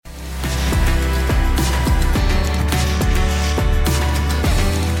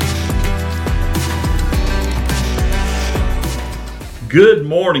Good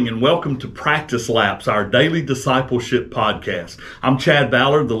morning and welcome to Practice Laps, our daily discipleship podcast. I'm Chad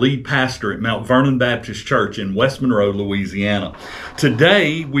Ballard, the lead pastor at Mount Vernon Baptist Church in West Monroe, Louisiana.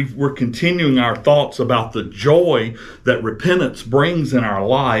 Today, we're continuing our thoughts about the joy that repentance brings in our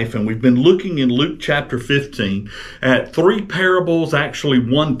life, and we've been looking in Luke chapter 15 at three parables, actually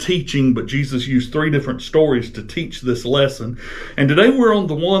one teaching, but Jesus used three different stories to teach this lesson. And today we're on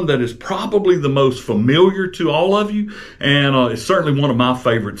the one that is probably the most familiar to all of you, and it's certainly one of my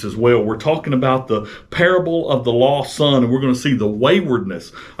favorites as well. We're talking about the parable of the lost son, and we're going to see the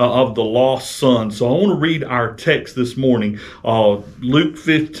waywardness of the lost son. So I want to read our text this morning, Luke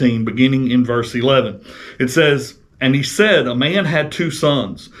 15, beginning in verse 11. It says, "And he said, a man had two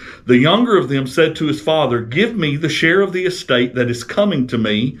sons. The younger of them said to his father, 'Give me the share of the estate that is coming to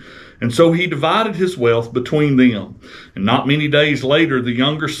me.' And so he divided his wealth between them. And not many days later, the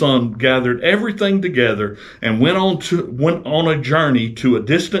younger son gathered everything together and went on a journey to a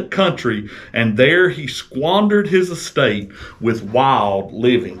distant country, and there he squandered his estate with wild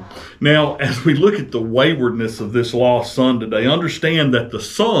living." Now, as we look at the waywardness of this lost son today, understand that the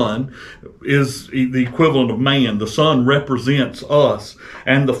son is the equivalent of man. The son represents us,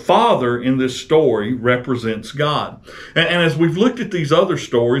 and the father in this story represents God. And as we've looked at these other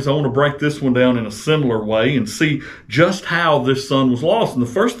stories, I want to break this one down in a similar way and see just how this son was lost. And the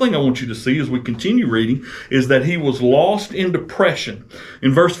first thing I want you to see as we continue reading is that he was lost in depression.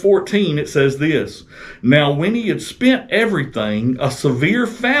 In verse 14, it says this, "Now when he had spent everything, a severe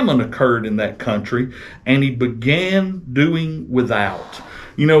famine occurred in that country, and he began doing without."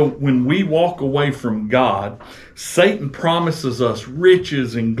 You know, when we walk away from God, Satan promises us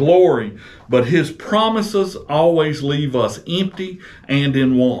riches and glory, but his promises always leave us empty and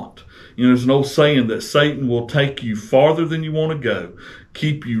in want. You know, there's an old saying that Satan will take you farther than you want to go,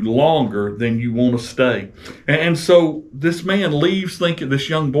 keep you longer than you want to stay. And so this man leaves thinking, this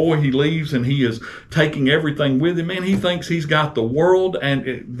young boy, he leaves and he is taking everything with him. Man, he thinks he's got the world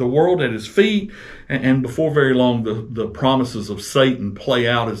at his feet. And before very long, the promises of Satan play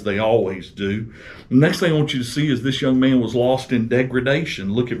out as they always do. The next thing I want you to see is this young man was lost in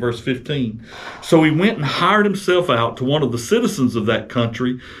degradation. Look at verse 15. "So he went and hired himself out to one of the citizens of that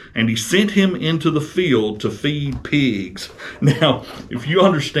country, and he sent him into the field to feed pigs." Now, if you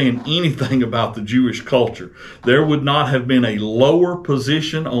understand anything about the Jewish culture, there would not have been a lower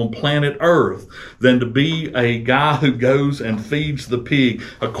position on planet Earth than to be a guy who goes and feeds the pig.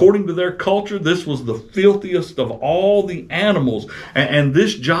 According to their culture, this was the filthiest of all the animals, and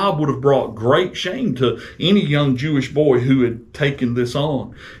this job would have brought great shame to any young Jewish boy who had taken this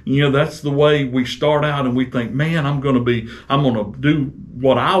on. You know, that's the way we start out, and we think, man, I'm going to do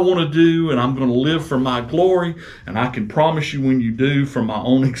what I want to do, and I'm going to live for my glory. And I can promise you, when you do, from my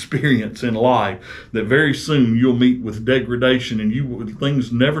own experience in life, that very soon you'll meet with degradation, and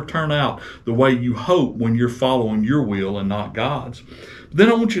things never turn out the way you hope when you're following your will and not God's. But then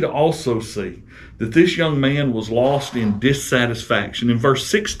I want you to also see that this young man was lost in dissatisfaction. In verse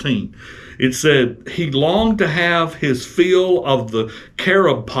 16, it said, "He longed to have his fill of the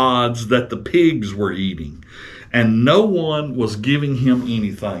carob pods that the pigs were eating, and no one was giving him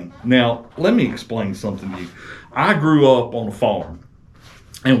anything." Now, let me explain something to you. I grew up on a farm,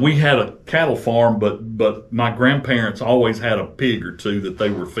 and we had a cattle farm, but my grandparents always had a pig or two that they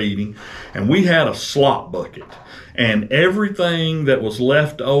were feeding, and we had a slop bucket. And everything that was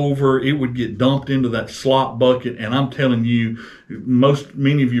left over, it would get dumped into that slop bucket. And I'm telling you,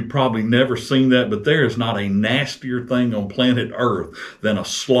 many of you probably never seen that, but there is not a nastier thing on planet Earth than a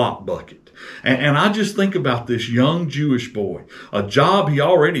slop bucket. And I just think about this young Jewish boy, a job he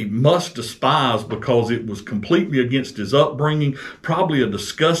already must despise because it was completely against his upbringing, probably a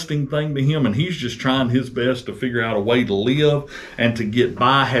disgusting thing to him, and he's just trying his best to figure out a way to live and to get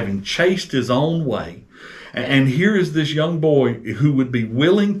by, having chased his own way. And here is this young boy who would be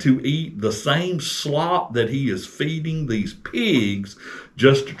willing to eat the same slop that he is feeding these pigs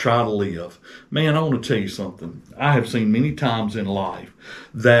just to try to live. Man, I want to tell you something. I have seen many times in life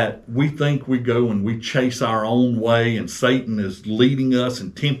that we think we go and we chase our own way, and Satan is leading us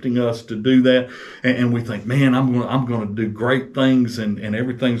and tempting us to do that. And we think, man, I'm going to do great things and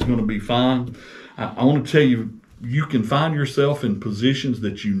everything's going to be fine. I want to tell you, you can find yourself in positions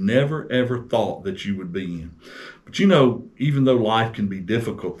that you never, ever thought that you would be in. But you know, even though life can be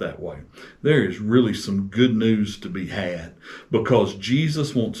difficult that way, there is really some good news to be had, because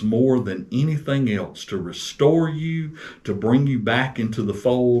Jesus wants more than anything else to restore you, to bring you back into the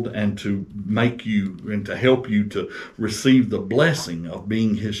fold, and to make you and to help you to receive the blessing of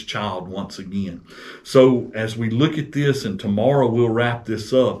being his child once again. So as we look at this, and tomorrow we'll wrap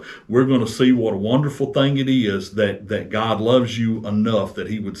this up, we're going to see what a wonderful thing it is that God loves you enough that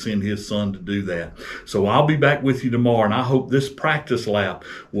he would send his son to do that. So I'll be back with you tomorrow, and I hope this practice lap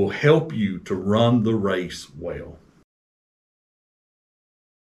will help you to run the race well.